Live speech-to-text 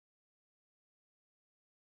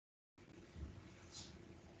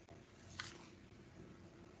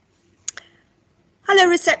Hello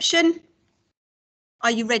reception.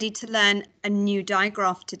 Are you ready to learn a new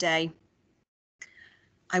digraph today?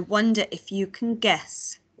 I wonder if you can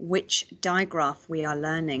guess which digraph we are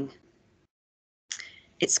learning.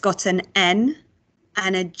 It's got an N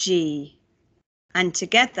and a G, and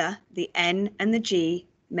together the N and the G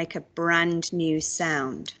make a brand new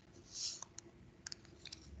sound.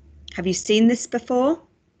 Have you seen this before?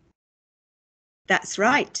 That's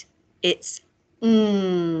right, it's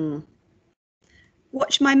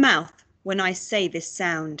Watch my mouth when I say this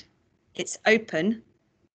sound. It's open,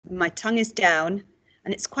 my tongue is down,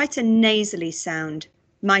 and it's quite a nasally sound.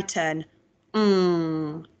 My turn.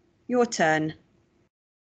 Your turn.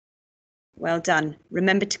 Well done.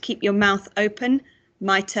 Remember to keep your mouth open.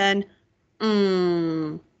 My turn.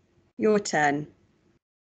 Your turn.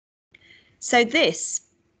 So this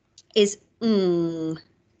is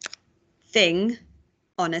thing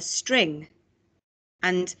on a string.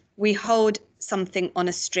 And we hold something on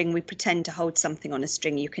a string. We pretend to hold something on a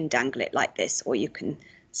string. You can dangle it like this, or you can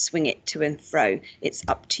swing it to and fro. It's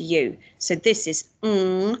up to you. So this is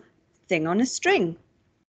thing on a string.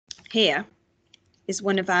 Here is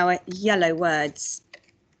one of our yellow words.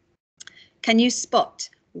 Can you spot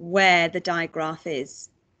where the digraph is?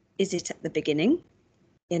 Is it at the beginning,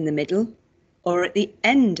 in the middle, or at the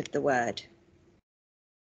end of the word?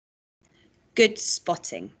 Good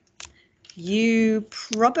spotting. You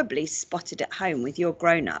probably spotted at home with your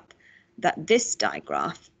grown-up that this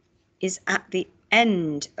digraph is at the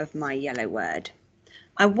end of my yellow word.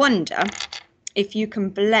 I wonder if you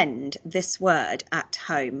can blend this word at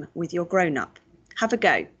home with your grown-up. Have a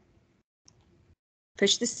go.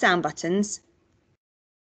 Push the sound buttons.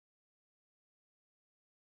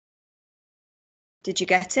 Did you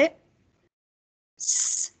get it?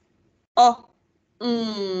 S, o,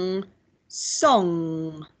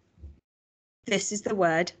 song. This is the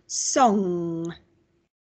word song.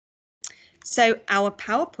 So our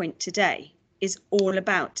PowerPoint today is all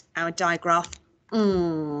about our digraph.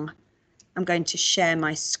 I'm going to share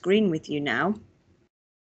my screen with you now.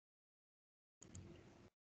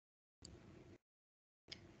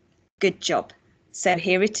 Good job. So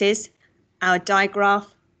here it is, our digraph.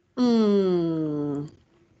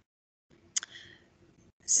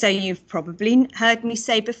 So you've probably heard me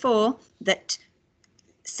say before that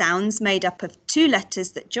sounds made up of two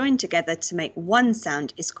letters that join together to make one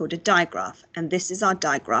sound is called a digraph. And this is our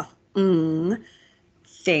digraph.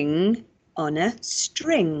 Thing on a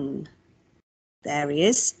string. There he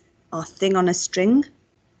is, our thing on a string.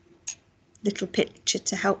 Little picture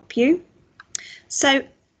to help you. So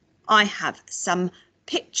I have some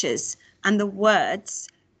pictures and the words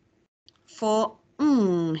for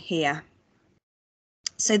here.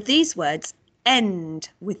 So these words end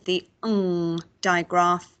with the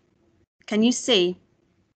digraph. Can you see?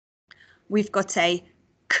 We've got a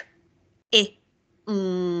k,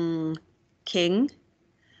 I, king.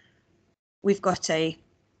 We've got a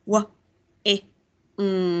w, I,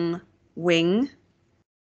 wing.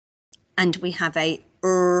 And we have a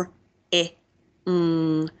I,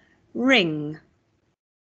 ring.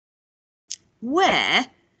 Where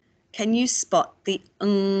can you spot the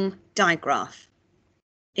digraph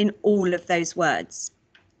in all of those words?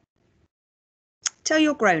 Tell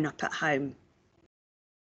your grown-up at home.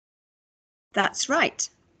 That's right.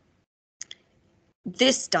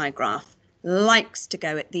 This digraph likes to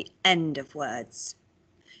go at the end of words.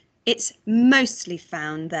 It's mostly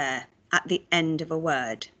found there at the end of a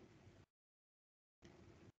word.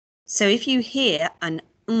 So if you hear an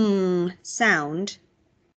sound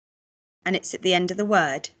and it's at the end of the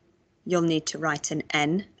word, you'll need to write an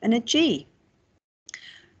N and a G.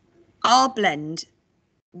 I'll blend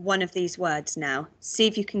one of these words now. See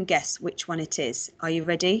if you can guess which one it is. Are you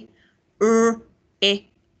ready? I,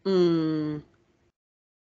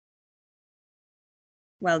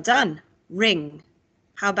 Well done. Ring.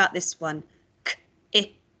 How about this one? K,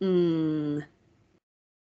 I,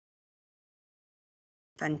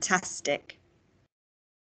 Fantastic.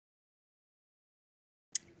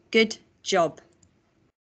 Good job.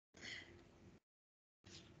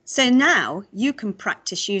 So now you can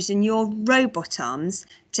practice using your robot arms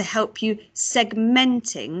to help you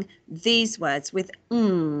segmenting these words with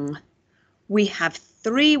We have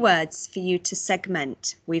 3 words for you to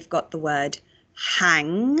segment. We've got the word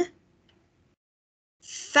hang,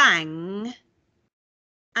 fang,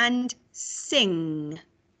 and sing.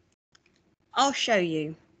 I'll show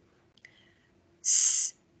you.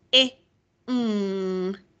 S, I,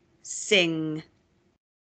 sing.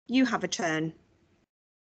 You have a turn.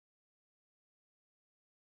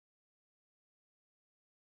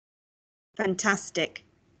 Fantastic.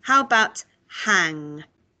 How about hang?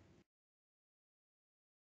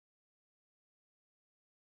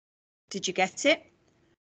 Did you get it?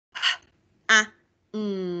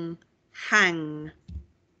 Hang.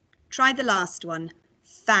 Try the last one.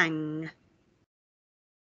 Fang.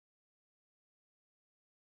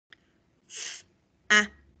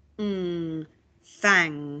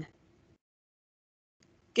 Fang.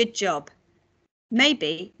 Good job.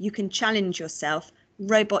 Maybe you can challenge yourself,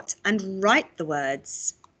 robot, and write the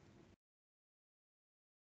words.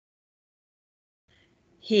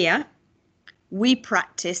 Here, we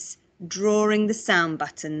practice drawing the sound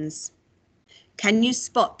buttons. Can you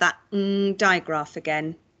spot that digraph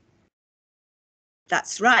again?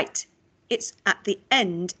 That's right. It's at the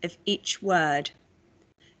end of each word.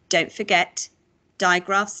 Don't forget,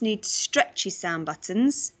 digraphs need stretchy sound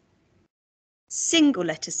buttons. Single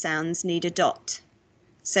letter sounds need a dot.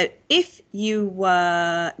 So if you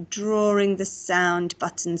were drawing the sound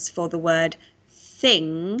buttons for the word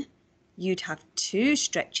thing, you'd have two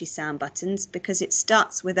stretchy sound buttons because it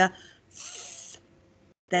starts with a th.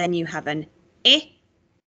 Then you have an I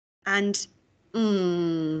and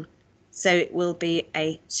So it will be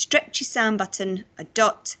a stretchy sound button, a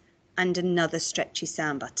dot, and another stretchy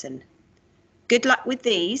sound button. Good luck with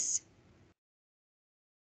these.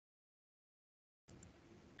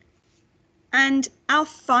 And our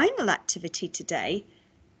final activity today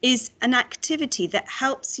is an activity that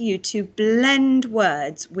helps you to blend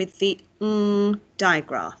words with the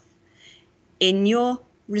digraph. In your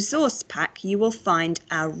resource pack, you will find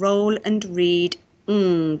our roll and read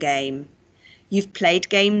game. You've played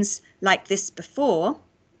games like this before,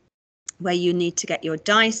 where you need to get your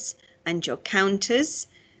dice and your counters.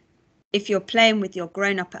 If you're playing with your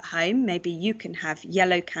grown-up at home, maybe you can have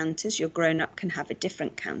yellow counters, your grown-up can have a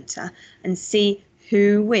different counter, and see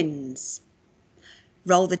who wins.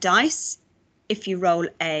 Roll the dice. If you roll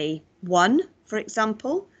a 1, for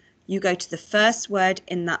example, you go to the first word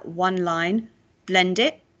in that one line, blend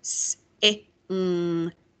it,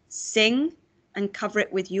 sing, and cover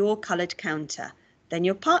it with your coloured counter. Then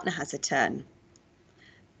your partner has a turn.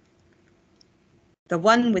 The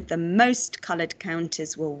one with the most coloured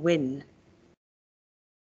counters will win.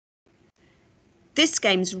 This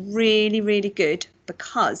game's really, really good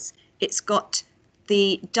because it's got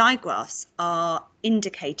the digraphs are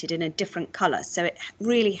indicated in a different colour, so it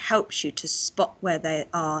really helps you to spot where they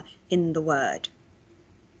are in the word.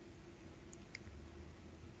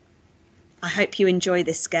 I hope you enjoy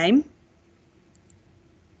this game.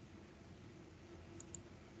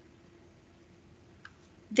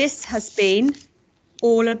 This has been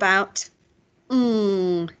all about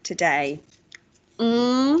today.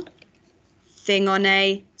 Thing on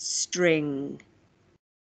a string.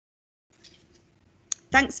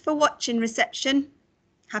 Thanks for watching, reception.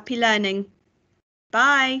 Happy learning.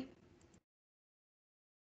 Bye.